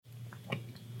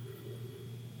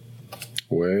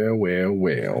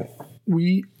Well.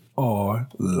 We are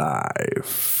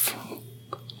live.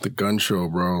 The gun show,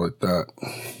 bro, like that.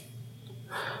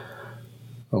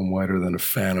 I'm whiter than a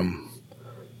phantom.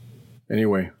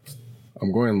 Anyway,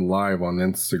 I'm going live on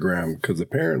Instagram because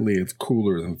apparently it's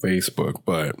cooler than Facebook,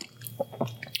 but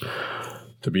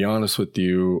to be honest with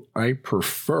you, I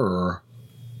prefer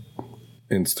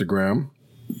Instagram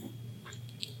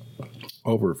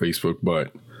over Facebook,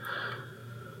 but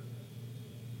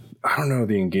I don't know,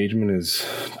 the engagement is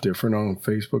different on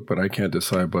Facebook, but I can't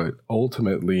decide. But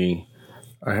ultimately,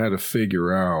 I had to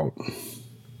figure out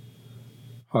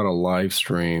how to live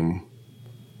stream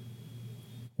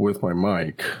with my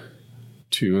mic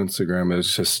to Instagram.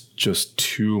 It's just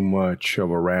too much of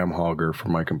a RAM hogger for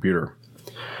my computer.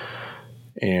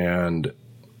 And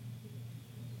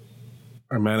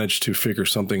I managed to figure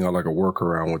something out, like a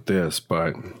workaround with this,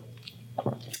 but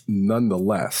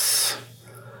nonetheless,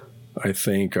 I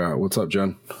think, what's up,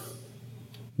 Jen?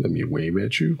 Let me wave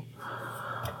at you.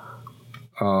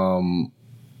 I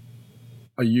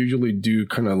usually do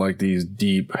kind of like these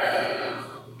deep,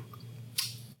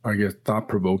 I guess,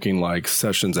 thought-provoking like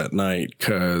sessions at night,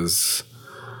 because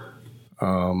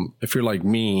if you're like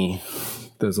me,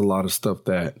 there's a lot of stuff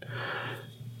that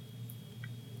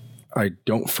I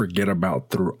don't forget about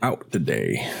throughout the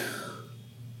day.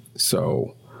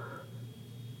 So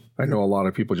I know a lot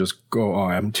of people just go, oh,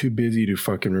 I'm too busy to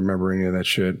fucking remember any of that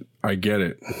shit. I get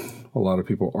it. A lot of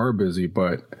people are busy,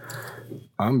 but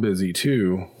I'm busy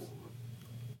too.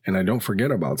 And I don't forget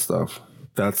about stuff.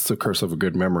 That's the curse of a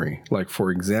good memory. Like,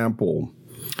 for example,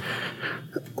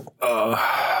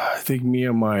 I think me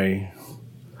and my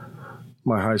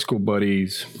high school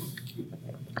buddies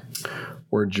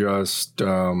were just, we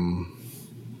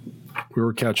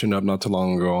were catching up not too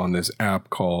long ago on this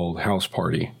app called House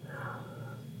Party.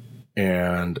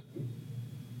 And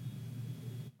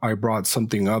I brought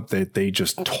something up that they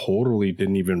just totally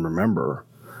didn't even remember.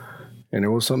 And it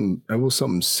was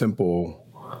something simple,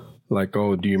 like,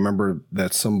 oh, do you remember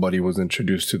that somebody was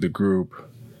introduced to the group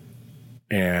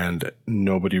and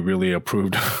nobody really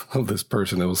approved of this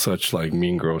person? It was such like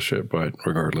mean girl shit, but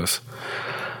regardless,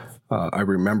 I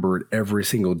remembered every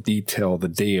single detail, the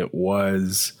day it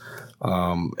was.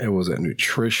 It was at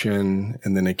nutrition,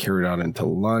 and then it carried out into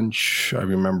lunch. I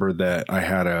remember that I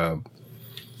had a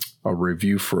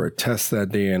review for a test that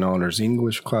day in honors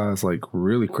English class, like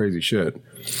really crazy shit.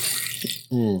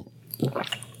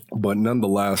 But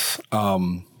nonetheless,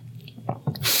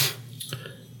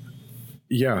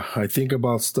 yeah, I think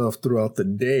about stuff throughout the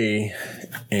day,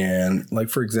 and like,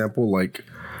 for example, like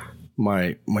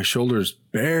my shoulder's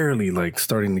barely like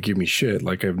starting to give me shit.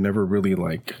 Like, I've never really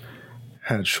like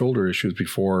had shoulder issues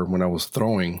before when I was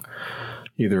throwing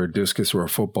either a discus or a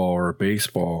football or a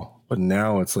baseball, but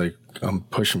now it's like I'm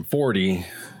pushing 40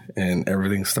 and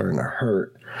everything's starting to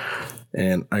hurt.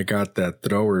 And I got that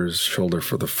thrower's shoulder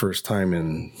for the first time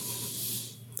in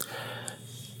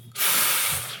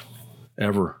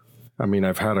ever. I mean,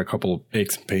 I've had a couple of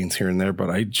aches and pains here and there,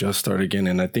 but I just started again.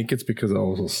 And I think it's because I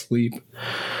was asleep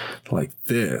like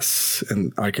this,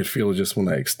 and I could feel it just when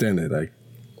I extended. I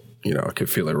could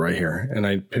feel it right here,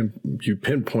 and you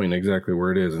pinpoint exactly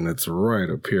where it is, and it's right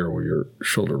up here where your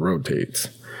shoulder rotates.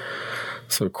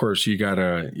 So of course you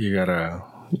gotta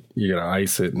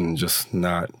ice it and just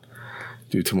not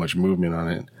do too much movement on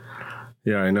it.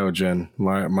 Yeah, I know, Jen.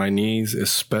 My knees,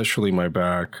 especially my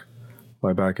back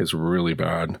is really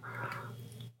bad.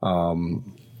 I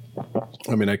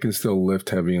mean, I can still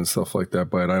lift heavy and stuff like that,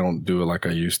 but I don't do it like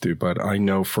I used to. But I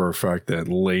know for a fact that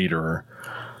later,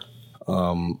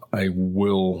 I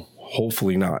will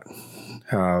hopefully not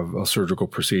have a surgical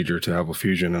procedure to have a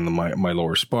fusion in my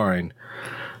lower spine,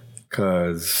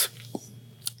 because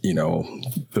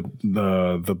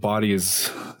the body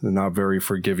is not very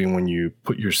forgiving when you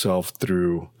put yourself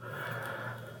through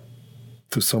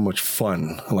so much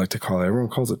fun. I like to call it. Everyone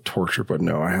calls it torture, but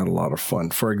no, I had a lot of fun.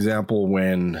 For example,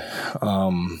 when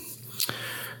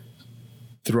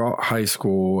throughout high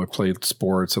school, I played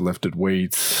sports, I lifted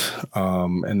weights.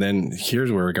 And then here's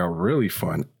where it got really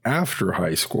fun. After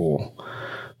high school,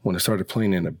 when I started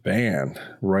playing in a band,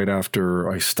 right after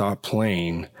I stopped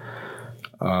playing,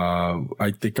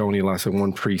 I think I only lasted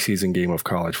one preseason game of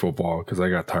college football because I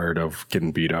got tired of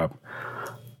getting beat up.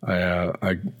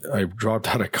 I dropped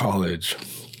out of college.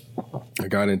 I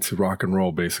got into rock and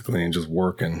roll basically and just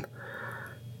working.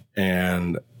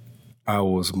 And I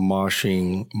was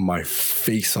moshing my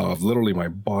face off, literally my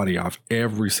body off,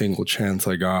 every single chance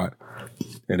I got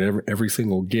at every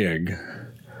single gig.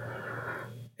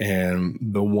 And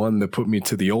the one that put me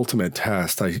to the ultimate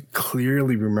test, I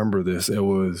clearly remember this. It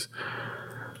was,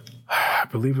 I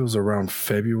believe it was around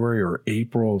February or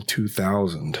April of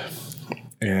 2000.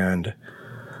 And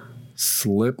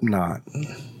Slipknot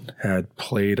had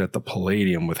played at the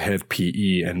Palladium with Head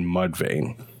PE and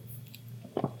Mudvayne.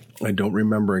 I don't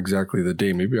remember exactly the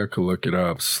date. Maybe I could look it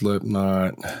up.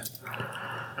 Slipknot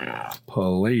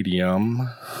Palladium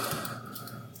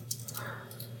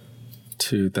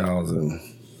 2000.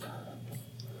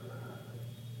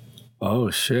 Oh,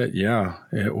 shit. Yeah,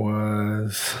 it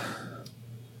was...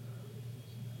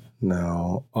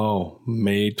 No. Oh,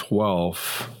 May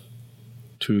 12th,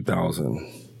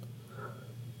 2000.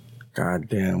 God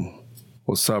damn.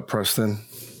 What's up, Preston?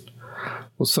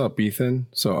 What's up, Ethan?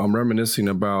 So I'm reminiscing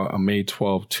about a May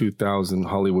 12, 2000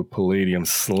 Hollywood Palladium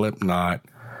Slipknot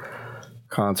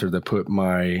concert that put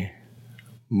my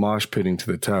mosh pitting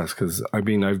to the test. Because, I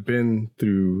mean, I've been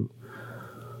through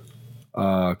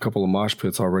a couple of mosh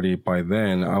pits already by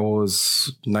then. I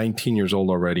was 19 years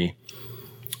old already.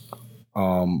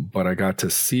 But I got to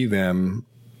see them,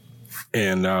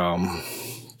 and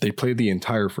they played the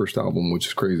entire first album, which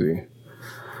is crazy.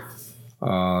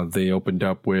 They opened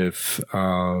up with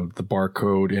the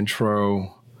Barcode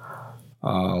intro.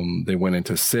 They went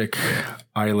into Sick,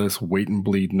 Eyeless, Wait and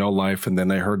Bleed, No Life, and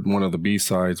then I heard one of the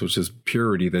B-sides, which is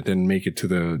Purity, that didn't make it to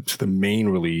the main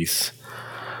release.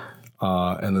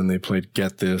 And then they played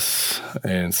Get This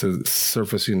and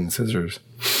Surfacing Scissors.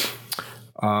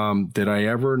 Did I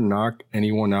ever knock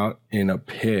anyone out in a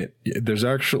pit? There's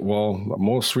actually, well,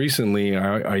 most recently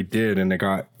I did, and it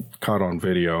got caught on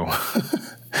video.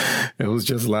 It was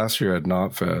just last year at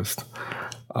Knotfest.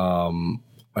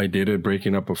 I did it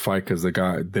breaking up a fight because the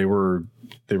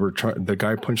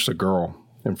guy punched a girl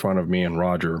in front of me and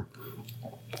Roger.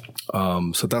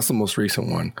 So that's the most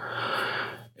recent one.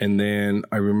 And then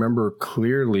I remember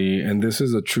clearly, and this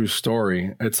is a true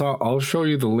story. I'll show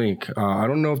you the link. I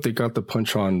don't know if they got the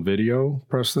punch on video,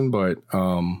 Preston, but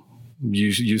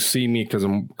you see me because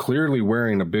I'm clearly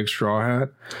wearing a big straw hat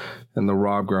and the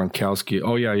Rob Gronkowski.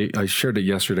 Oh yeah, I shared it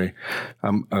yesterday.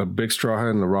 A big straw hat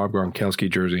and the Rob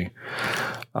Gronkowski jersey.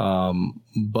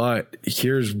 But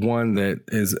here's one that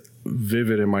is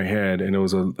vivid in my head, and it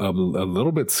was a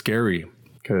little bit scary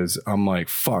because I'm like,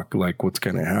 fuck, like what's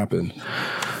gonna happen?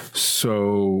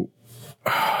 So,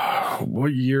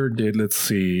 what year let's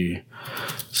see,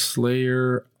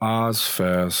 Slayer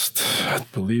Ozfest, I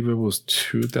believe it was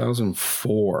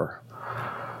 2004.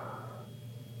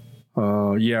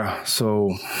 Yeah,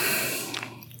 so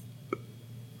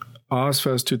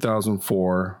Ozfest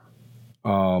 2004,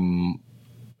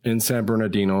 in San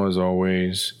Bernardino as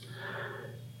always.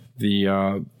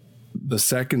 The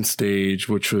second stage,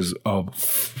 which was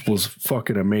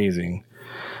fucking amazing.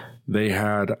 They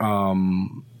had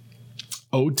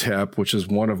OTEP, which is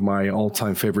one of my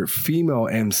all-time favorite female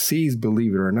MCs,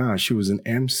 believe it or not. She was an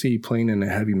MC playing in a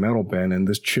heavy metal band, and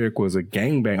this chick was a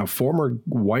former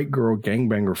white girl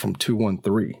gangbanger from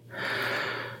 213.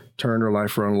 Turned her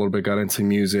life around a little bit, got into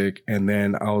music, and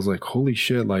then I was like, holy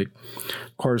shit, like,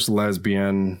 of course,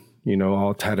 lesbian,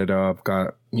 all tatted up,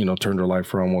 got, turned her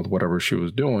life around with whatever she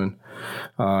was doing.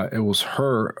 It was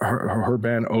her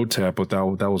band OTEP, but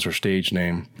that was her stage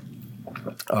name.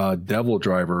 Devil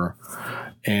Driver.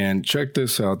 And check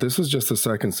this out. This is just the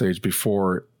second stage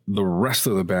before the rest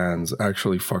of the bands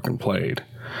actually fucking played.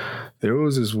 There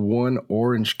was this one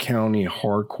Orange County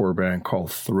hardcore band called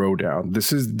Throwdown.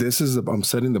 This is I'm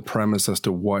setting the premise as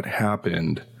to what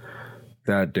happened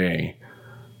that day.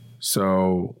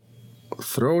 So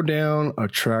Throwdown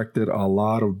attracted a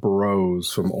lot of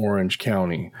bros from Orange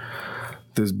County.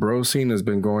 This bro scene has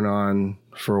been going on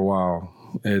for a while.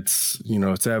 It's,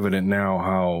 it's evident now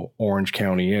how Orange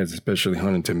County is, especially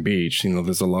Huntington Beach.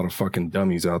 There's a lot of fucking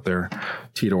dummies out there.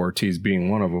 Tito Ortiz being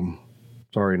one of them.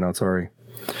 Sorry, not sorry.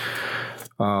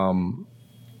 But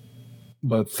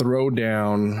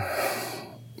Throwdown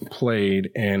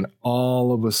played, and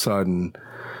all of a sudden,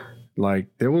 like,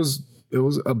 it was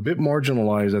a bit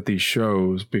marginalized at these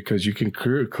shows because you can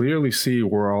clearly see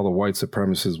where all the white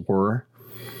supremacists were.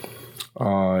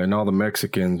 And all the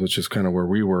Mexicans, which is kind of where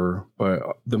we were. But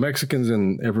the Mexicans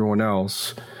and everyone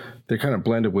else, they kind of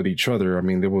blended with each other. I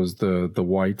mean, there was the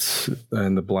whites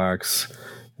and the blacks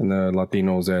and the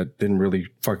Latinos that didn't really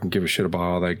fucking give a shit about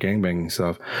all that gangbanging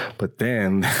stuff. But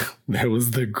then there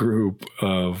was the group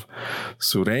of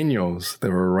Sureños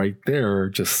that were right there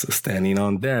just standing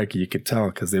on deck. You could tell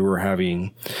because it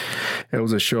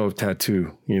was a show of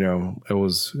tattoo, it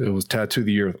was Tattoo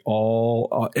the Earth.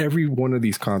 Every one of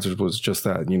these concerts was just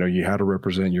that, you had to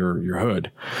represent your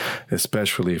hood,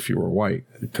 especially if you were white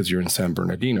because you're in San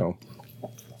Bernardino.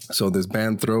 So this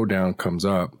band Throwdown comes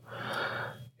up,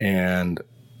 and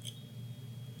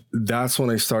that's when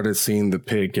I started seeing the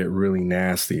pit get really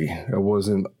nasty. It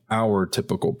wasn't our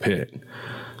typical pit.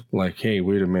 Like, hey,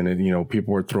 wait a minute, you know,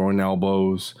 people were throwing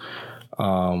elbows.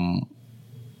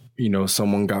 You know,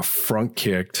 someone got front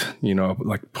kicked, you know,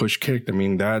 like push kicked. I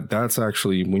mean, that's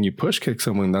actually, when you push kick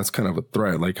someone, that's kind of a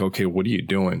threat. Like, okay, what are you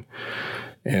doing?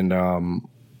 And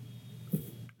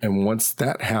once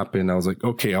that happened, I was like,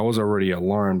 okay, I was already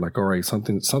alarmed. Like, all right,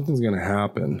 something's going to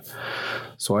happen.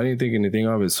 So I didn't think anything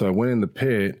of it. So I went in the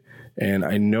pit and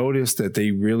I noticed that they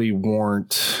really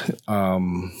weren't,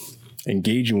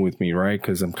 engaging with me, right?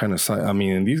 Because I'm kind of, I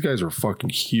mean, and these guys are fucking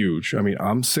huge. I mean,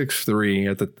 I'm 6'3"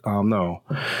 at the, no,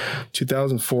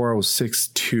 2004, I was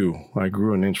 6'2". I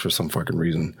grew an inch for some fucking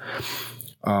reason.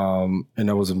 And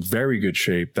I was in very good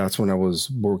shape. That's when I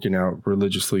was working out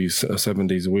religiously 7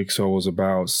 days a week. So I was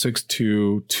about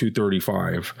 6'2",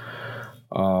 235.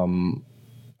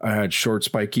 I had short,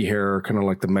 spiky hair, kind of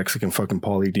like the Mexican fucking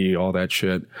Pauly D, all that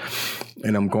shit.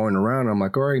 And I'm going around. I'm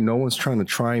like, all right, no one's trying to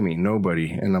try me. Nobody.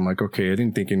 And I'm like, okay, I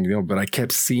didn't think anything of it, but I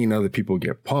kept seeing other people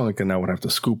get punked and I would have to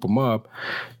scoop them up.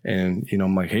 And, you know,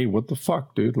 I'm like, hey, what the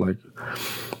fuck, dude? Like,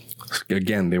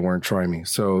 again, they weren't trying me.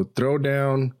 So throw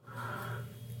down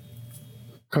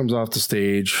comes off the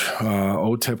stage.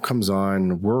 OTEP comes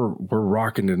on. We're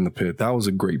rocking it in the pit. That was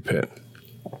a great pit.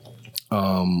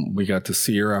 We got to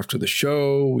see her after the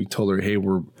show. We told her, hey,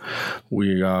 we've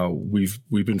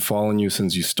been following you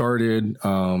since you started.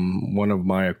 One of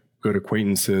my good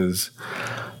acquaintances,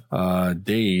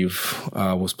 Dave,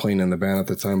 was playing in the band at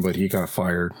the time, but he got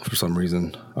fired for some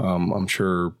reason. I'm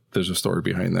sure there's a story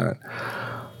behind that.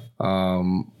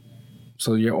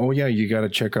 So yeah, oh yeah, you got to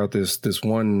check out this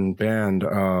one band my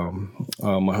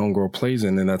homegirl plays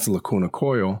in, and that's Lacuna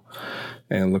Coil.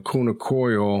 And Lacuna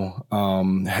Coil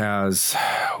has,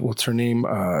 what's her name?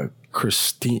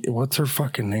 What's her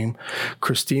fucking name?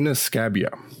 Christina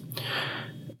Scabia.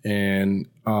 And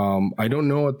I don't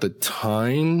know at the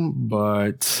time,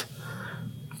 but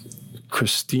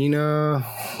Christina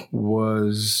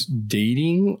was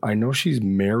dating. I know she's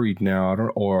married now. I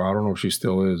don't know if she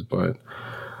still is, but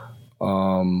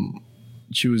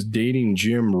she was dating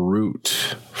Jim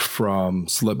Root from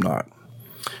Slipknot,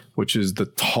 which is the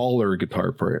taller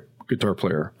guitar player.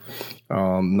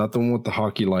 Not the one with the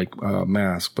hockey-like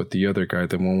mask, but the other guy,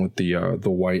 the one with the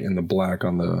white and the black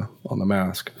on the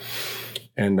mask.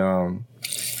 And the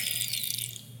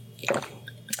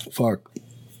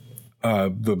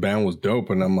band was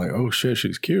dope, and I'm like, oh shit,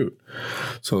 she's cute.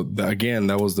 So again,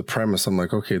 that was the premise. I'm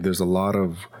like, okay, there's a lot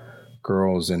of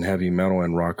girls in heavy metal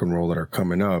and rock and roll that are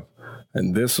coming up,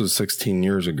 and this was 16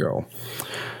 years ago.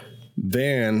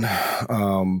 Then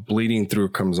Bleeding Through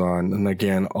comes on, and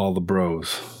again, all the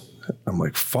bros. I'm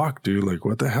like, fuck, dude, like,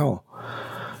 what the hell?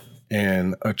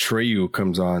 And Atreyu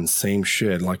comes on, same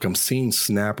shit. Like, I'm seeing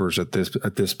snappers at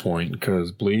this point,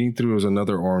 because Bleeding Through is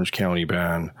another Orange County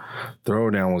band.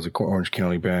 Throwdown was an Orange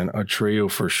County band.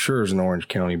 Atreyu for sure is an Orange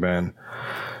County band.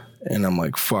 And I'm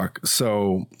like, fuck.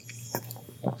 So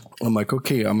I'm like,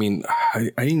 okay, I mean, I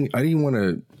didn't want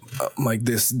to, like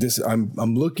this, I'm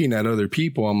looking at other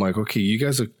people. I'm like, okay, you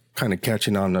guys are kind of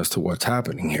catching on as to what's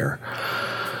happening here.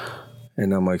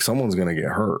 And I'm like, someone's going to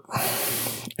get hurt.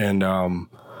 And,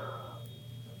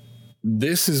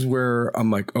 this is where I'm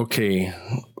like, okay,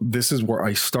 this is where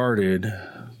I started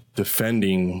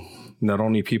defending not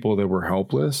only people that were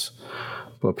helpless,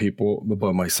 but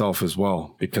myself as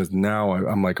well. Because now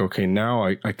I'm like, okay, now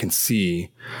I can see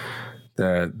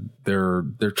that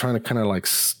they're trying to kind of like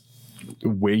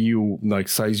weigh you, like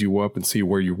size you up and see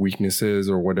where your weakness is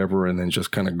or whatever, and then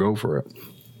just kind of go for it.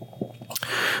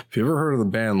 If you ever heard of the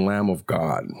band Lamb of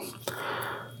God,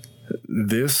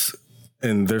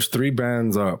 and there's 3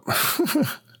 bands up.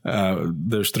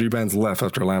 There's 3 bands left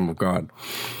after Lamb of God.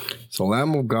 So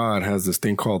Lamb of God has this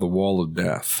thing called the Wall of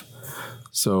Death.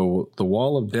 So the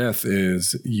Wall of Death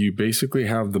is, you basically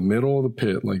have the middle of the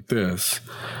pit like this,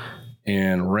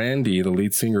 and Randy, the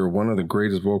lead singer, one of the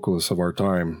greatest vocalists of our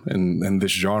time in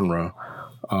this genre,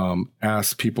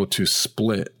 asks people to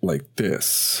split like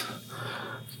this,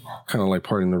 kind of like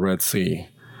parting the Red Sea.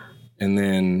 And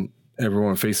then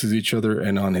everyone faces each other,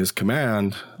 and on his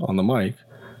command, on the mic,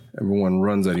 everyone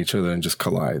runs at each other and just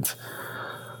collides.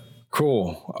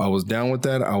 Cool. I was down with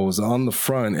that. I was on the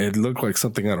front. It looked like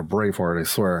something out of Braveheart, I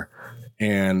swear.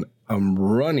 And I'm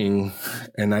running,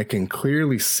 and I can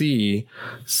clearly see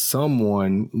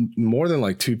someone, more than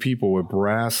like 2 people with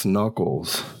brass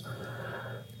knuckles.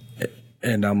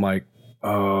 And I'm like,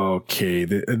 okay,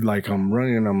 like I'm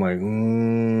running, and I'm like,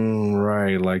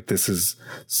 right, like this is,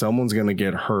 someone's going to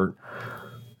get hurt.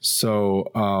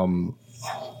 So,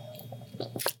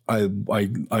 I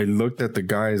looked at the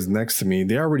guys next to me.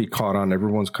 They already caught on.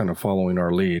 Everyone's kind of following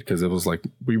our lead because it was like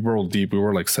we rolled deep. We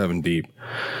were like 7 deep.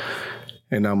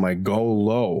 And I'm like, go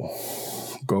low.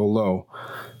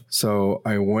 So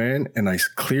I went and I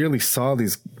clearly saw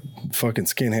these fucking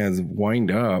skinheads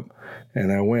wind up,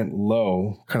 and I went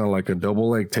low, kind of like a double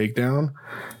leg takedown.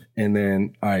 And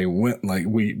then I went like,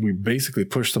 we basically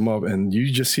pushed them up, and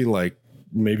you just see like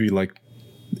maybe like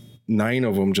 9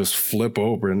 of them just flip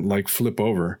over. And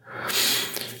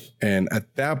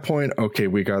at that point, okay,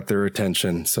 we got their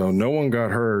attention. So no one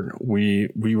got hurt. We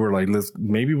were like,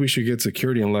 maybe we should get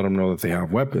security and let them know that they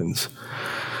have weapons.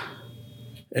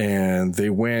 And they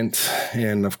went,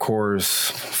 and of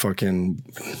course, fucking,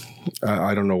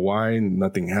 I don't know why,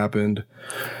 nothing happened.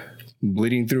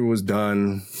 Bleeding Through was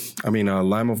done.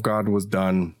 Lamb of God was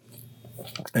done.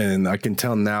 And I can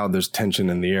tell now there's tension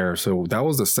in the air. So that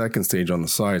was the second stage on the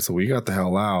side. So we got the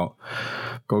hell out,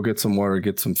 go get some water,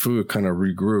 get some food, kind of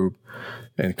regroup,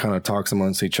 and kind of talk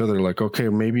amongst each other. Like, okay,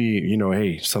 maybe,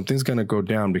 hey, something's going to go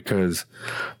down because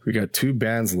we got 2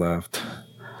 bands left.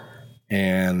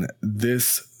 And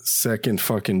this second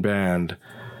fucking band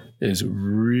is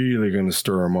really going to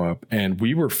stir them up. And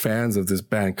we were fans of this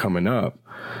band coming up.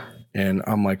 And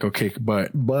I'm like, okay,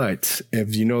 but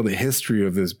if you know the history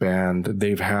of this band,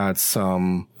 they've had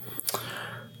some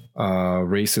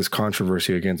racist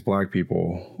controversy against black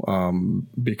people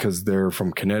because they're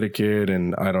from Connecticut.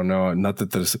 And I don't know, not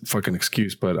that that's a fucking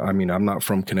excuse, but I'm not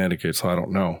from Connecticut, so I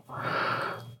don't know.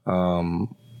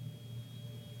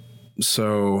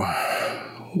 So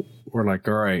we're like,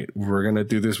 all right, we're going to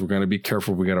do this. We're going to be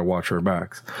careful. We got to watch our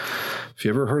backs. If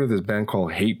you ever heard of this band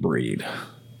called Hatebreed,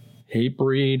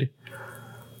 Hatebreed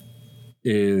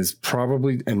is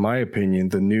probably, in my opinion,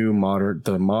 the new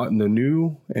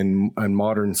and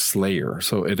modern Slayer.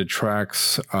 So it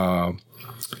attracts the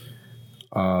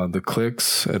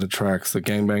cliques, it attracts the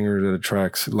gangbangers, it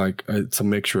attracts, like, it's a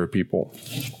mixture of people.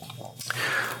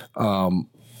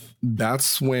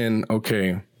 That's when,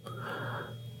 okay,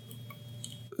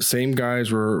 same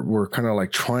guys were kind of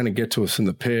like trying to get to us in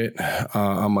the pit.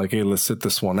 I'm like, hey, let's sit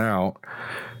this one out.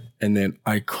 And then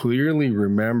I clearly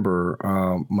remember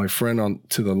my friend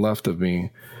to the left of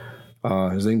me,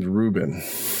 his name's Ruben.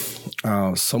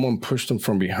 Someone pushed him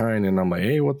from behind, and I'm like,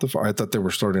 hey, what the fuck? I thought they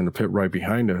were starting to pit right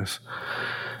behind us.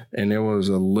 And it was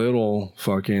a little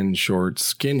fucking short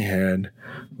skinhead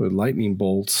with lightning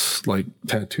bolts like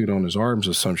tattooed on his arms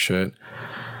or some shit.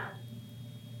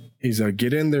 He's like,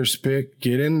 get in there, Spick.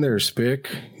 Get in there, Spick.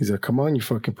 He's like, come on, you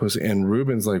fucking pussy. And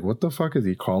Ruben's like, what the fuck is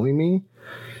he calling me?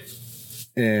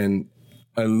 And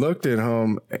I looked at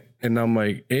him and I'm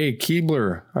like, hey,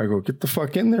 Keebler. I go, get the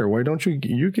fuck in there. Why don't you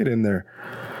get in there?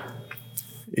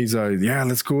 He's like, yeah,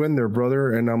 let's go in there,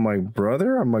 brother. And I'm like,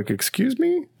 brother? I'm like, excuse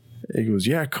me? He goes,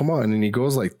 yeah, come on. And he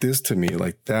goes like this to me,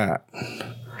 like that.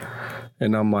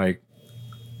 And I'm like,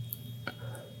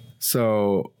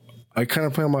 so I kind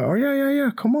of play, I'm like, oh,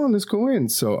 yeah, come on, let's go in.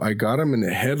 So I got him in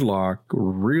a headlock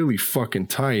really fucking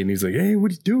tight. And he's like, hey,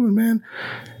 what are you doing, man?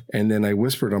 And then I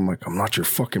whispered, I'm like, I'm not your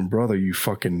fucking brother, you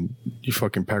fucking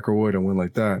packer wood. I went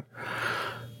like that.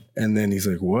 And then he's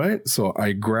like, what? So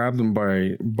I grabbed him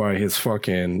by his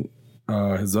fucking,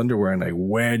 his underwear, and I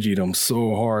wedgied him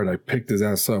so hard. I picked his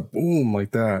ass up, boom,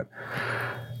 like that.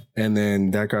 And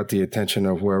then that got the attention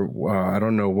of where, I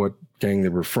don't know what gang they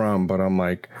were from, but I'm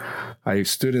like, I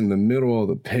stood in the middle of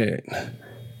the pit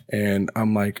and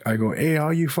I'm like, I go, hey,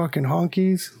 all you fucking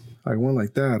honkies. I went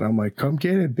like that. I'm like, come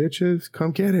get it, bitches.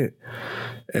 Come get it.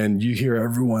 And you hear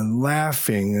everyone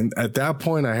laughing. And at that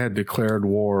point, I had declared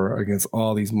war against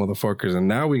all these motherfuckers. And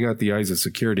now we got the eyes of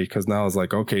security, because now it's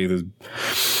like, okay,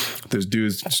 this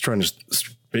dude's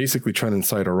just basically trying to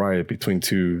incite a riot between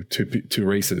two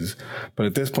races. But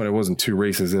at this point, it wasn't 2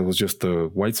 races. It was just the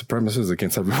white supremacists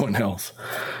against everyone else.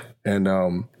 And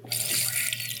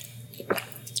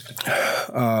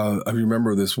I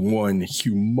remember this one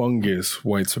humongous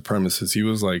white supremacist. He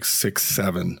was like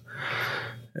 6'7",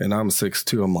 and I'm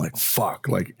 6'2". I'm like, fuck.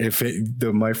 Like,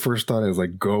 my first thought is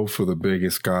like, go for the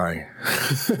biggest guy.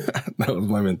 That was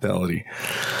my mentality.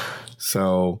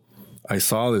 So I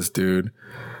saw this dude,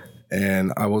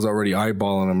 and I was already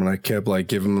eyeballing him, and I kept like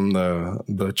giving him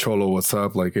the cholo, what's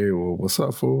up? Like, hey, well, what's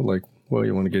up, fool? Like, well,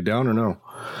 you want to get down or no?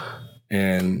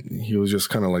 And he was just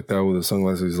kind of like that with his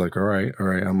sunglasses. He's like, all right.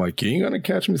 I'm like, you ain't going to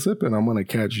catch me slipping. I'm going to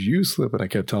catch you slipping. I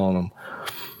kept telling him.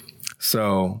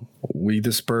 So we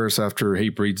disperse after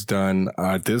Hatebreed's done.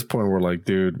 At this point, we're like,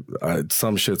 dude,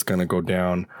 some shit's going to go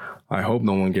down. I hope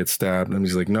no one gets stabbed. And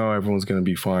he's like, no, everyone's going to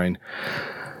be fine.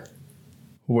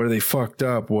 Where they fucked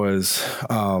up was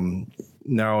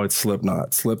now it's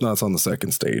Slipknot. Slipknot's on the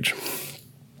second stage.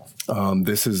 I'm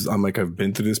like, I've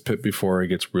been through this pit before. It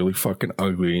gets really fucking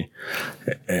ugly.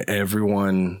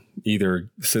 Everyone either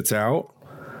sits out,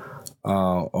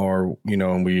 or, you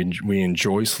know, we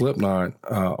enjoy Slipknot,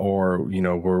 or, you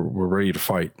know, we're ready to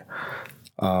fight.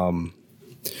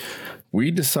 We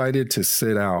decided to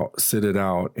sit it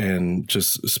out and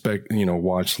just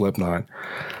watch Slipknot.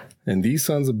 And these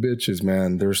sons of bitches,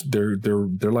 man,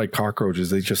 they're like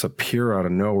cockroaches. They just appear out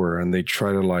of nowhere and they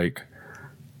try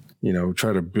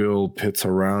to build pits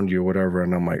around you, whatever.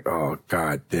 And I'm like, oh,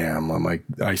 God damn. I'm like,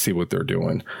 I see what they're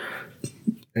doing.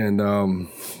 And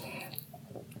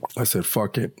I said,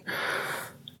 fuck it.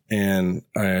 And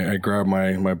I grabbed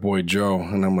my boy Joe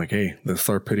and I'm like, hey, let's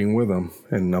start pitting with him.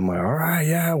 And I'm like, all right,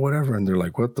 yeah, whatever. And they're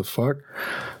like, what the fuck?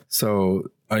 So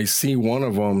I see one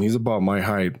of them, he's about my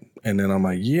height. And then I'm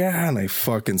like, yeah. And I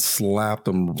fucking slapped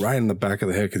him right in the back of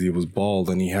the head because he was bald.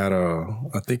 And he had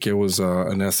I think it was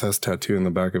an SS tattoo in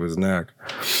the back of his neck.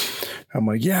 I'm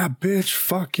like, yeah, bitch,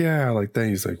 fuck yeah. Like that.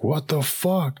 He's like, what the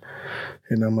fuck?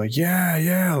 And I'm like,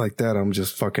 yeah, like that. I'm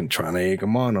just fucking trying to egg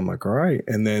him on. I'm like, all right.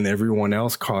 And then everyone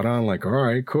else caught on, like, all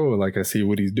right, cool. Like, I see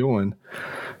what he's doing.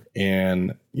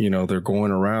 And, you know, they're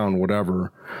going around,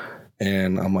 whatever.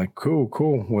 And I'm like, cool,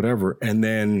 whatever. And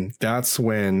then that's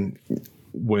when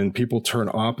people turn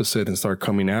opposite and start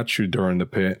coming at you during the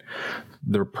pit,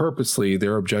 their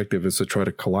objective is to try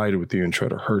to collide with you and try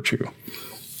to hurt you.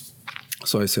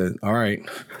 So I said, all right.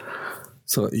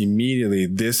 So immediately,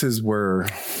 this is where,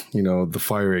 you know, the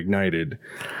fire ignited,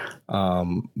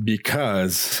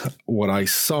 because what I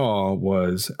saw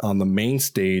was on the main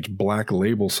stage, Black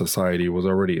Label Society was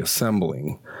already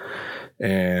assembling.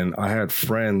 And I had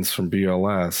friends from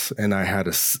BLS, and I had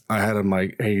them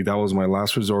like, hey, that was my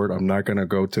last resort. I'm not going to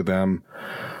go to them,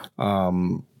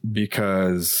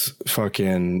 because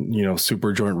fucking, you know,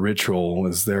 Superjoint Ritual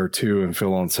is there too. And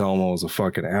Phil Anselmo is a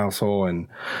fucking asshole. And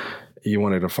he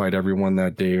wanted to fight everyone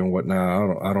that day and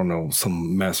whatnot. I don't know.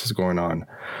 Some mess was going on.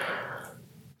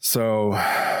 So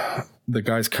the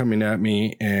guy's coming at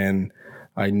me and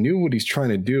I knew what he's trying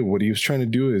to do. What he was trying to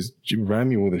do is ram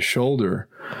me with his shoulder.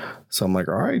 So I'm like,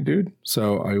 all right, dude.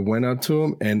 So I went up to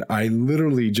him and I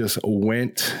literally just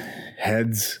went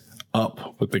heads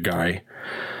up with the guy.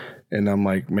 And I'm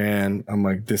like, man,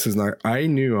 this is not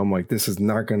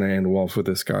going to end well for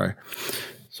this guy.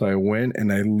 So I went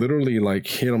and I literally like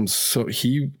hit him. So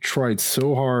he tried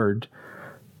so hard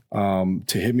to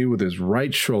hit me with his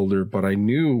right shoulder, but I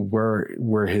knew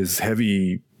where his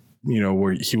heavy, you know,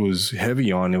 where he was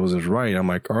heavy on, it was his right. I'm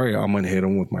like, all right, I'm going to hit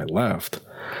him with my left.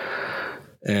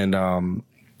 And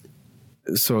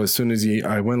so as soon as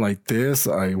I went like this,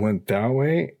 I went that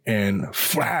way and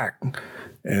flack.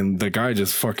 And the guy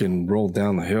just fucking rolled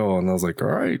down the hill. And I was like, all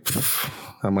right.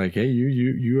 I'm like, hey,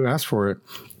 you asked for it.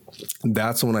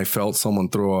 That's when I felt someone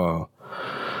throw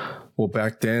well,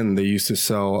 back then they used to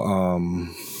sell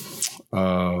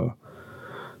I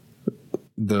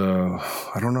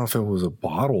don't know if it was a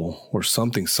bottle or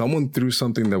something. Someone threw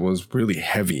something that was really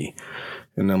heavy.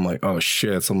 And I'm like, oh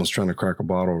shit, someone's trying to crack a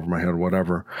bottle over my head,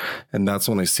 whatever. And that's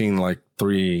when I seen like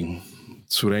 3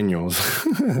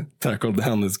 sureños tackle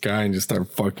down this guy and just start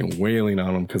fucking wailing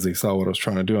on him because they saw what I was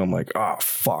trying to do. I'm like, oh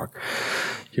fuck,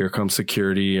 here comes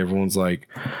security. Everyone's like,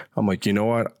 I'm like, you know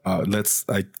what, I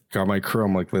got my crew.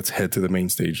 I'm like, let's head to the main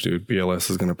stage, dude.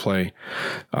 BLS is gonna play.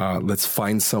 Let's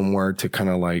find somewhere to kind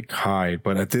of like hide.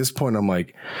 But at this point I'm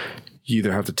like, you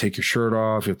either have to take your shirt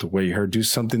off, you have to wear your hair, do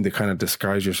something to kind of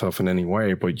disguise yourself in any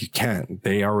way, but you can't.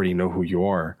 They already know who you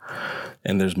are.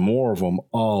 And there's more of them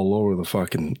all over the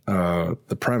fucking,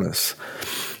 the premise.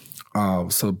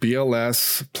 So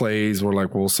BLS plays, we're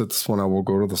like, we'll set this one out, we'll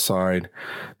go to the side,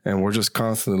 and we're just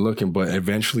constantly looking, but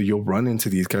eventually you'll run into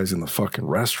these guys in the fucking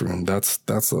restroom. That's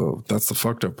the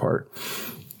fucked up part.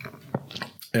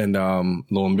 And,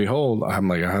 lo and behold, I'm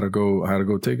like, I had to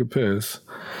go take a piss.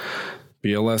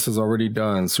 BLS is already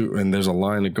done, and there's a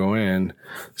line to go in.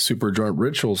 Superjoint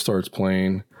Ritual starts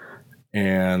playing,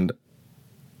 and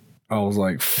I was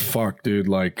like, fuck, dude.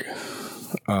 Like,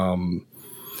 I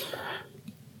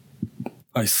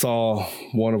saw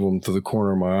one of them through the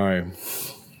corner of my eye,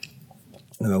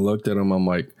 and I looked at him. I'm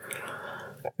like,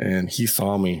 and he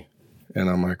saw me,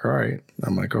 and I'm like, all right.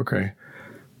 I'm like, okay.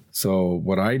 So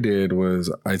what I did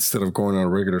was, instead of going on a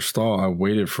regular stall, I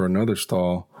waited for another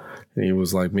stall. And he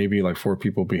was like maybe like 4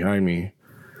 people behind me.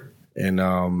 And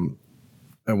I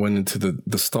went into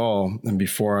the stall, and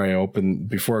before I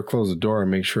closed the door, I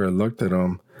make sure I looked at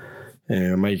him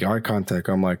and I make eye contact.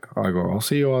 I go, I'll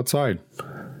see you outside.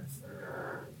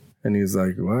 And he's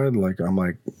like, what?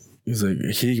 He's like,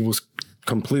 he was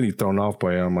completely thrown off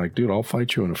by it. I'm like, dude, I'll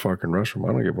fight you in the fucking restroom.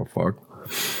 I don't give a fuck.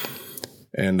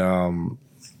 And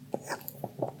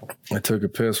I took a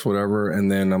piss, whatever.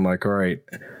 And then I'm like, all right,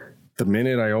 the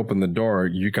minute I open the door,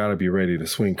 you got to be ready to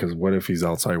swing. Because what if he's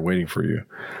outside waiting for you?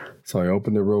 So I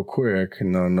opened it real quick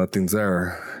and nothing's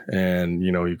there. And,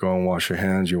 you know, you go and wash your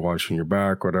hands, you're washing your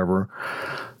back, whatever.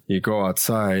 You go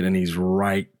outside and he's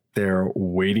right there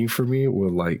waiting for me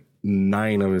with like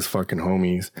 9 of his fucking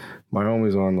homies. My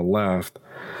homies are on the left.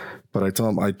 But I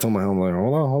told my home, like,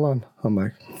 hold on. I'm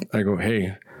like, I go,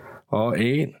 hey, all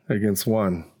 8 against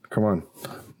 1. Come on,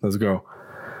 let's go.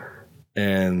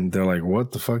 And they're like,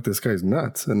 what the fuck? This guy's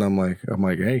nuts. And I'm like,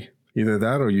 hey, either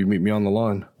that or you meet me on the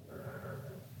lawn.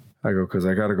 I go, because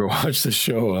I got to go watch the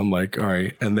show. I'm like, all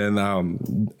right. And then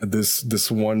this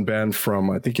one band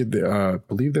from, I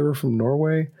believe they were from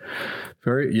Norway.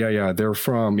 They were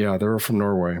from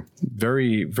Norway.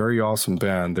 Very, very awesome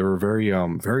band. They were very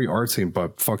artsy,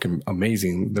 but fucking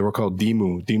amazing. They were called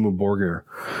Dimmu Borgir.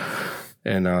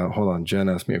 And hold on, Jen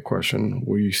asked me a question.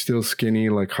 Were you still skinny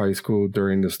like high school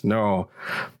during this? No,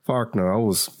 fuck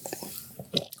no.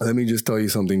 Let me just tell you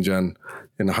something, Jen.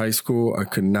 In high school, I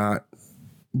could not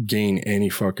gain any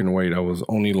fucking weight. I was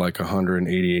only like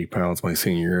 188 pounds my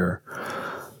senior year.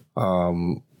 I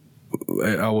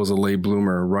was a late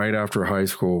bloomer. Right after high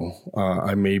school,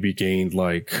 I maybe gained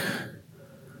like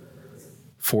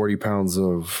 40 pounds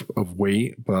of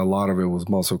weight, but a lot of it was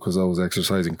muscle because I was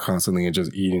exercising constantly and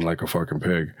just eating like a fucking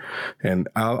pig. And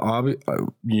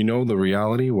you know, the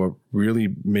reality, what really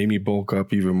made me bulk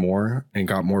up even more and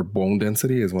got more bone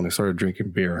density is when I started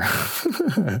drinking beer.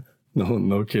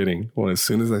 No kidding. As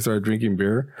soon as I started drinking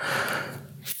beer,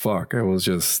 fuck, it was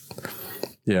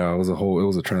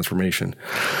a transformation.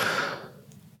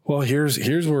 Well, here's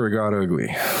where it got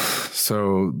ugly.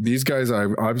 So these guys, I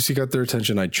obviously got their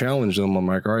attention. I challenged them. I'm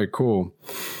like, all right, cool.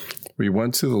 We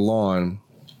went to the lawn.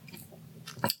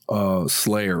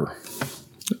 Slayer's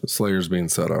being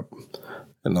set up.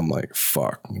 And I'm like,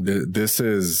 fuck, this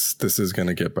is going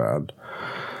to get bad.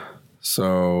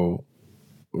 So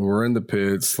we're in the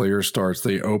pit. Slayer starts.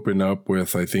 They open up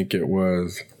with, I think it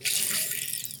was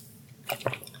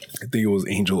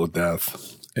Angel of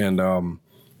Death. And,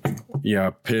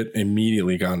 Pit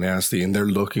immediately got nasty and they're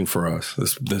looking for us,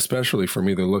 especially for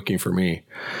me. They're looking for me.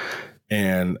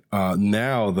 And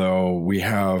now, though, we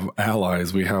have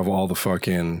allies. We have all the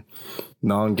fucking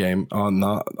all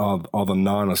the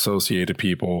non-associated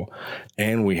people.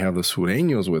 And we have the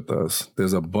Sureños with us.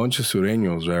 There's a bunch of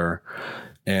Sureños there.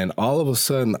 And all of a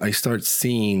sudden, I start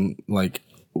seeing like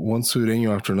one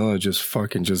Sureño after another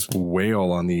just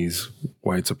wail on these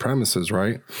white supremacists,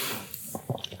 right?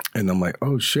 And I'm like,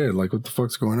 oh shit, like what the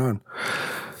fuck's going on?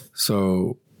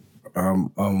 So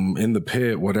I'm in the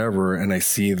pit, whatever, and I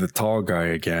see the tall guy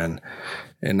again.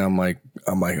 And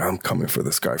I'm coming for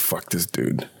this guy. Fuck this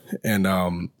dude. And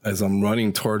as I'm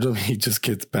running towards him, he just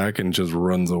gets back and just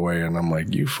runs away. And I'm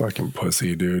like, you fucking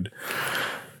pussy, dude.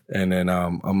 And then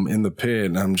I'm in the pit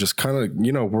and I'm just kind of,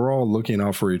 you know, we're all looking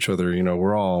out for each other. You know,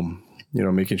 we're all, you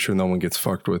know, making sure no one gets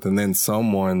fucked with. And then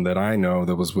someone that I know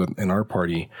that was in our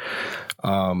party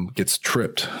gets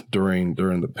tripped during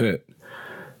the pit.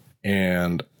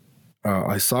 And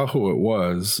I saw who it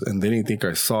was and they didn't think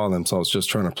I saw them. So I was just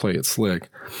trying to play it slick.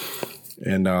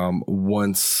 And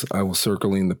once I was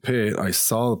circling the pit, I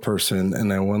saw the person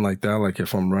and I went like that, like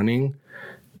if I'm running.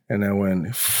 And I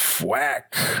went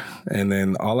whack. And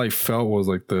then all I felt was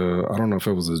like I don't know if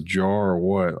it was a jar or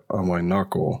what, on my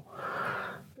knuckle.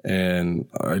 And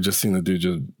I just seen the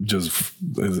dude just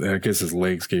I guess his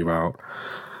legs gave out.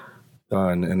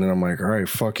 Done. And then I'm like, all right,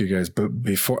 fuck you guys. But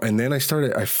and then I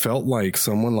felt like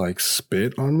someone like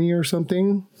spit on me or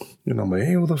something. And I'm like,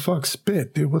 hey, what the fuck?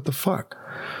 Spit, dude, what the fuck?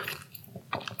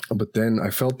 But then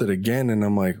I felt it again and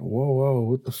I'm like, whoa,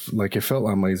 what the like it felt,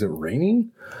 I'm like, is it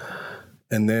raining?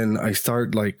 And then I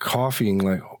start like coughing,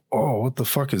 like, oh, what the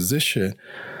fuck is this shit?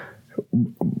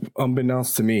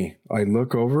 Unbeknownst to me, I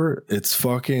look over, it's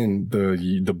fucking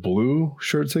the blue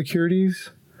shirt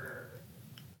securities.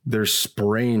 They're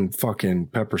spraying fucking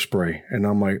pepper spray. And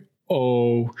I'm like,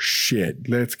 oh shit,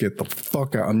 let's get the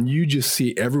fuck out. And you just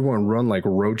see everyone run like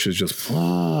roaches, just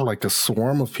like a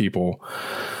swarm of people.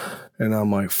 And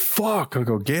I'm like, fuck. I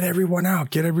go, get everyone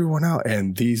out.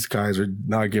 And these guys are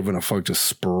not giving a fuck, just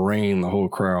spraying the whole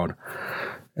crowd.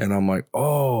 And I'm like,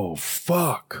 oh,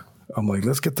 fuck. I'm like,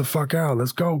 let's get the fuck out.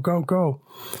 Let's go.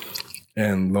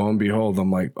 And lo and behold,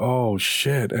 I'm like, oh,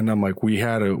 shit. And I'm like, we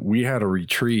had to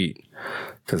retreat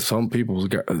because some people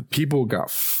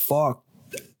got fucked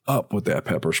up with that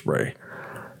pepper spray.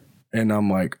 And I'm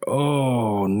like,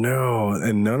 oh, no.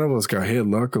 And none of us got hit,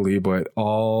 luckily, but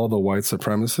all the white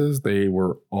supremacists, they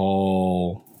were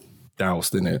all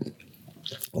doused in it.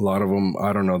 A lot of them,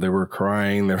 I don't know, they were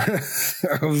crying.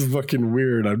 That was fucking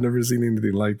weird. I've never seen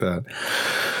anything like that.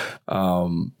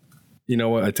 You know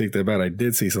what? I take that back. I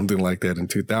did see something like that in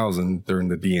 2000 during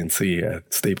the DNC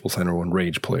at Staples Center when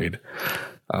Rage played.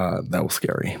 That was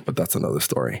scary, but that's another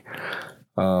story.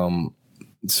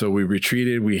 So we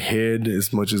retreated, we hid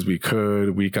as much as we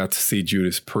could. We got to see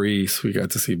Judas Priest, we got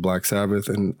to see Black Sabbath,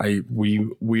 and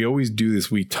we always do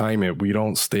this. We time it. We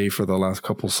don't stay for the last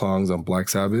couple songs on Black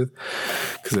Sabbath,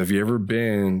 because have you ever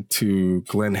been to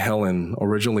Glen Helen,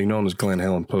 originally known as Glen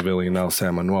Helen Pavilion, now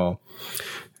San Manuel?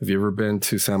 Have you ever been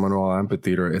to San Manuel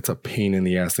Amphitheater? It's a pain in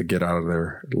the ass to get out of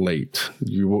there late.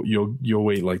 You'll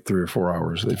wait like 3 or 4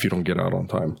 hours if you don't get out on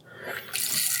time.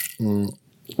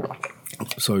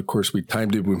 So, of course, we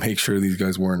timed it. We make sure these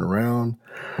guys weren't around.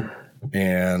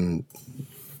 And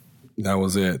that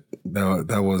was it.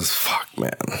 That was, fuck,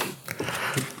 man.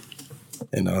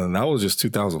 And that was just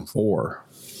 2004.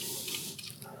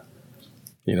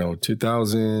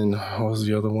 2000, what was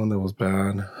the other one that was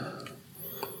bad?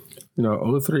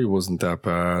 03 wasn't that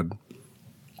bad.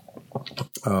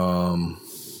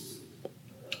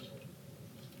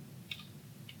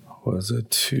 Was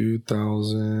it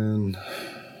 2000?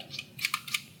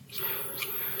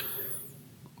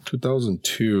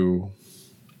 2002,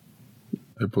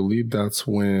 I believe that's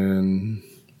when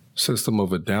System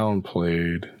of a Down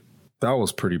played. That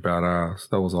was pretty badass.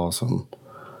 That was awesome.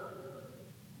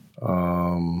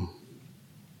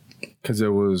 Because it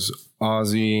was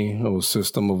Ozzy, it was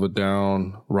System of a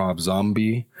Down, Rob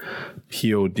Zombie,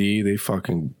 POD.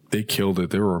 They killed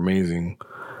it. They were amazing.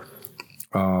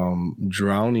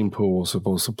 Drowning Pool was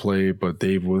supposed to play, but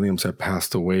Dave Williams had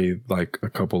passed away like a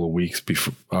couple of weeks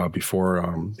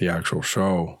before the actual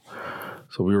show.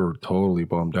 So we were totally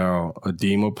bummed out.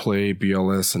 Edema played,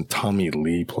 BLS, and Tommy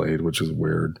Lee played, which is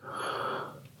weird.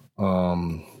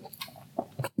 Then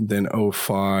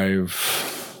 05,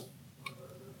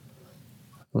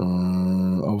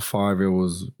 it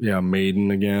was,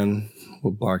 Maiden again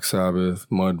with Black Sabbath,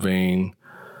 Mudvayne.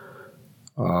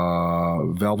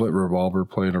 Velvet Revolver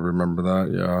played, I remember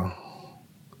that, yeah.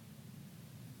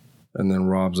 And then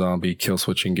Rob Zombie,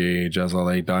 Killswitch Engage, As I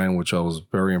Lay Dying, which I was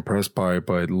very impressed by,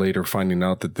 but later finding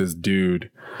out that this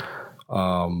dude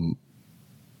tried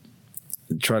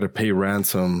to pay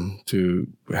ransom to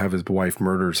have his wife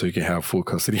murdered so he could have full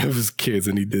custody of his kids,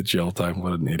 and he did jail time.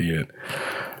 What an idiot.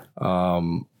 I've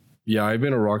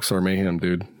been a Rockstar Mayhem,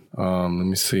 dude. Let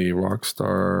me see,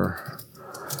 Rockstar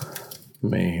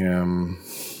Mayhem.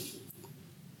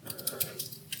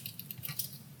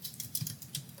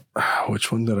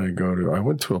 Which one did I go to? I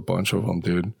went to a bunch of them,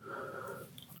 dude.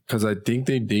 Because I think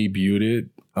they debuted it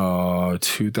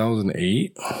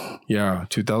 2008. Yeah,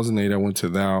 2008 I went to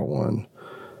that one.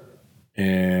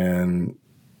 And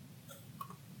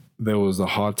there was the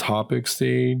Hot Topic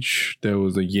stage, there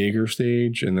was the Jaeger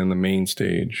stage, and then the main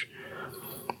stage.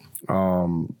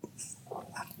 And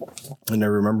I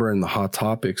remember in the Hot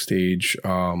Topic stage,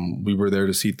 we were there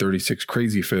to see 36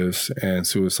 Crazy Fists and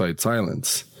Suicide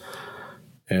Silence.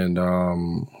 And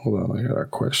hold on, I got a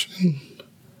question.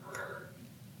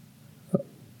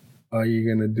 Are you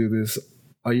gonna do this?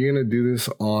 Are you gonna do this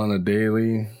on a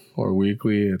daily or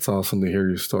weekly? It's awesome to hear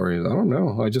your stories. I don't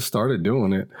know. I just started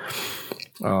doing it.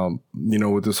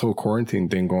 With this whole quarantine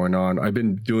thing going on, I've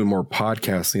been doing more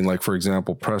podcasting. Like, for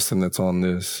example, Preston, that's on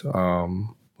this,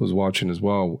 was watching as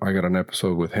well. I got an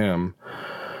episode with him.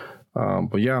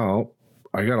 But yeah,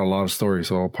 I got a lot of stories,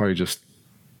 so I'll probably just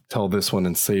tell this one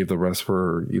and save the rest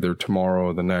for either tomorrow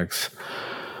or the next.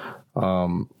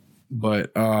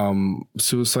 But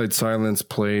Suicide Silence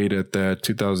played at that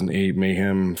 2008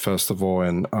 Mayhem Festival,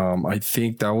 and I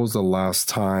think that was the last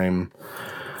time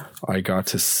I got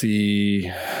to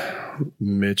see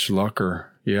Mitch Lucker.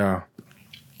 Yeah.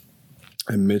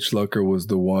 And Mitch Lucker was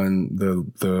the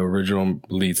original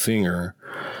lead singer,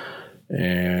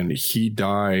 and he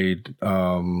died.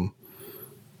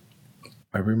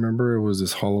 I remember it was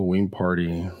this Halloween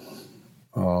party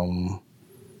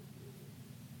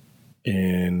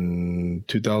in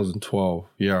 2012.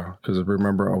 Yeah, because I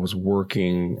remember I was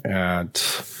working at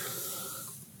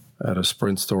a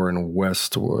Sprint store in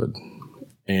Westwood,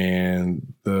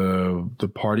 and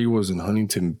the party was in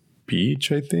Huntington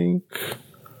Beach, I think.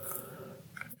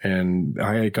 And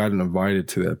I got invited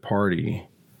to that party,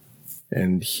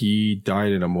 and he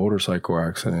died in a motorcycle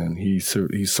accident. He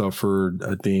suffered,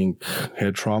 I think,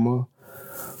 head trauma.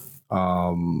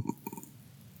 Or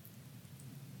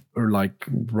like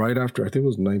right after, I think it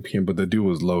was 9 p.m., but the dude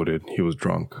was loaded. He was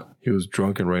drunk. He was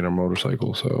drunk and riding a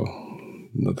motorcycle, so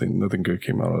nothing good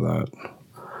came out of that.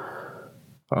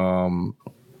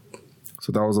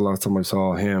 So that was the last time I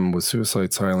saw him. With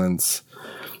Suicide Silence,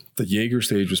 the Jaeger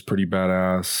stage was pretty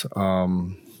badass.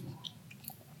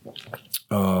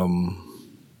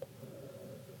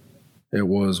 It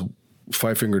was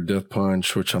Five Finger Death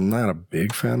Punch, which I'm not a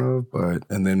big fan of,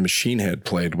 and then Machine Head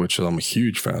played, which I'm a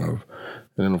huge fan of.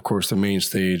 And then, of course, the main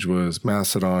stage was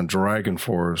Mastodon, Dragon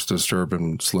Force, Disturbed,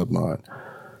 and Slipknot.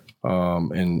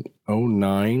 In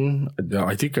 2009,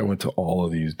 I think I went to all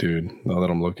of these, dude, now that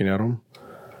I'm looking at them.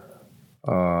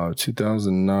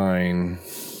 2009,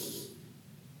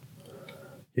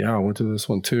 yeah, I went to this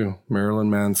one too. Marilyn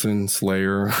Manson,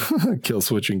 Slayer,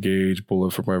 Killswitch Engage,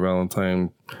 Bullet for My Valentine.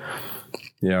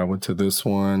 Yeah, I went to this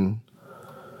one.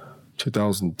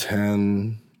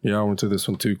 2010, yeah, I went to this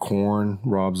one too. Korn,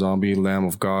 Rob Zombie, Lamb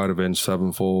of God, Avenged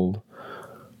Sevenfold.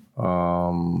 Yeah,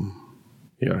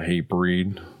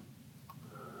 Hatebreed.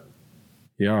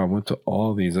 Yeah, I went to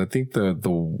all these. I think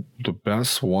the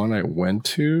best one I went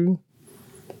to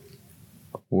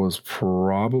was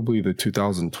probably the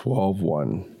 2012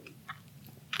 one,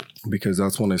 because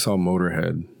that's when I saw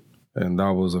Motorhead, and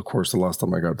that was, of course, the last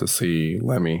time I got to see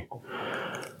Lemmy.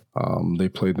 They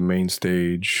played the main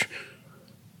stage,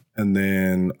 and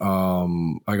then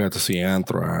I got to see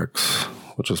Anthrax,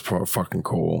 which was fucking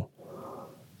cool.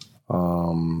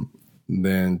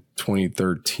 Then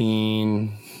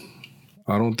 2013,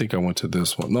 I don't think I went to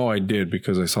this one. No, I did,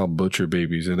 because I saw Butcher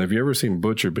Babies. And have you ever seen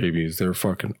Butcher Babies? They're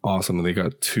fucking awesome. And they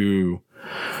got two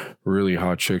really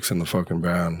hot chicks in the fucking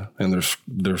band. And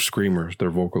they're screamers.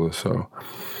 They're vocalists. So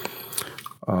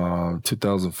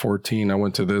 2014, I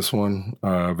went to this one.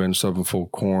 Avenged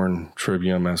Sevenfold, Korn,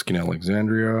 Trivium, Asking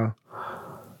Alexandria.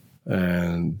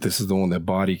 And this is the one that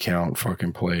Body Count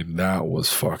fucking played. That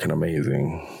was fucking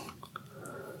amazing.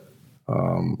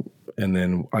 And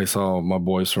then I saw my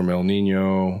boys from El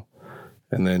Nino.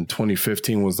 And then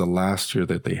 2015 was the last year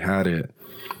that they had it.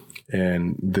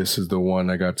 And this is the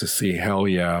one I got to see, Hell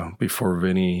Yeah, before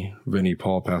Vinnie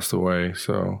Paul passed away.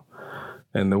 So,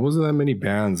 and there wasn't that many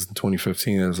bands in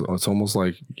 2015. It's almost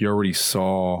like you already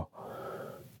saw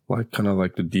like kind of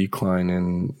like the decline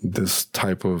in this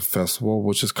type of festival,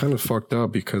 which is kind of fucked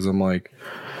up, because I'm like,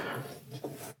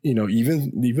 you know,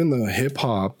 even the hip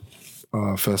hop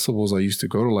festivals I used to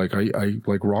go to, like I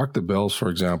like Rock the Bells, for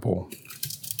example.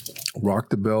 Rock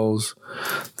the Bells,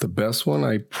 the best one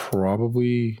I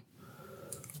probably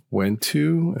went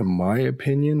to, in my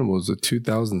opinion, was the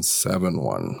 2007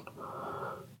 one.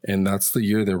 And that's the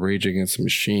year that Rage Against the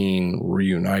Machine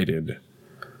reunited.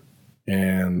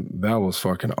 And that was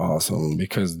fucking awesome,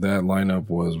 because that lineup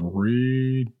was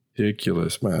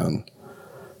ridiculous, man.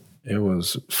 It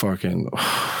was fucking,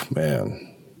 man.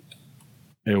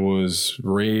 It was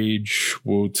Rage,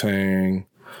 Wu-Tang,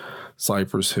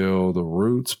 Cypress Hill, The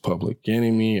Roots, Public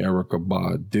Enemy, Erykah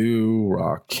Badu,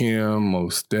 Rakim,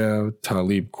 Mos Def,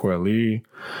 Talib Kweli,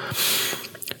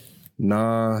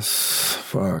 Nas,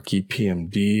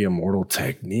 EPMD, Immortal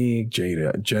Technique,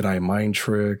 Jedi Mind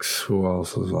Tricks. Who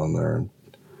else was on there?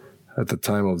 At the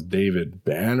time, it was David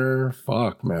Banner.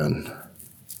 Fuck, man.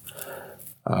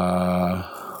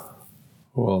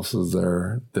 Who else was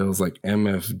there? There was like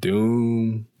MF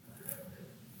Doom,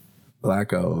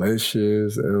 Black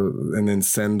Alicious, and then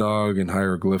Sendog and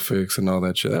Hieroglyphics and all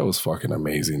that shit. That was fucking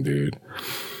amazing, dude.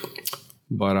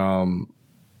 But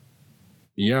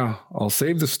yeah, I'll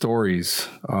save the stories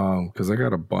because I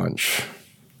got a bunch,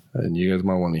 and you guys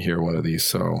might want to hear one of these.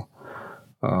 So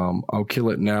I'll kill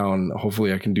it now, and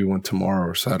hopefully I can do one tomorrow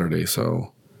or Saturday.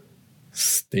 So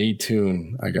stay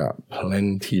tuned. I got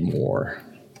plenty more.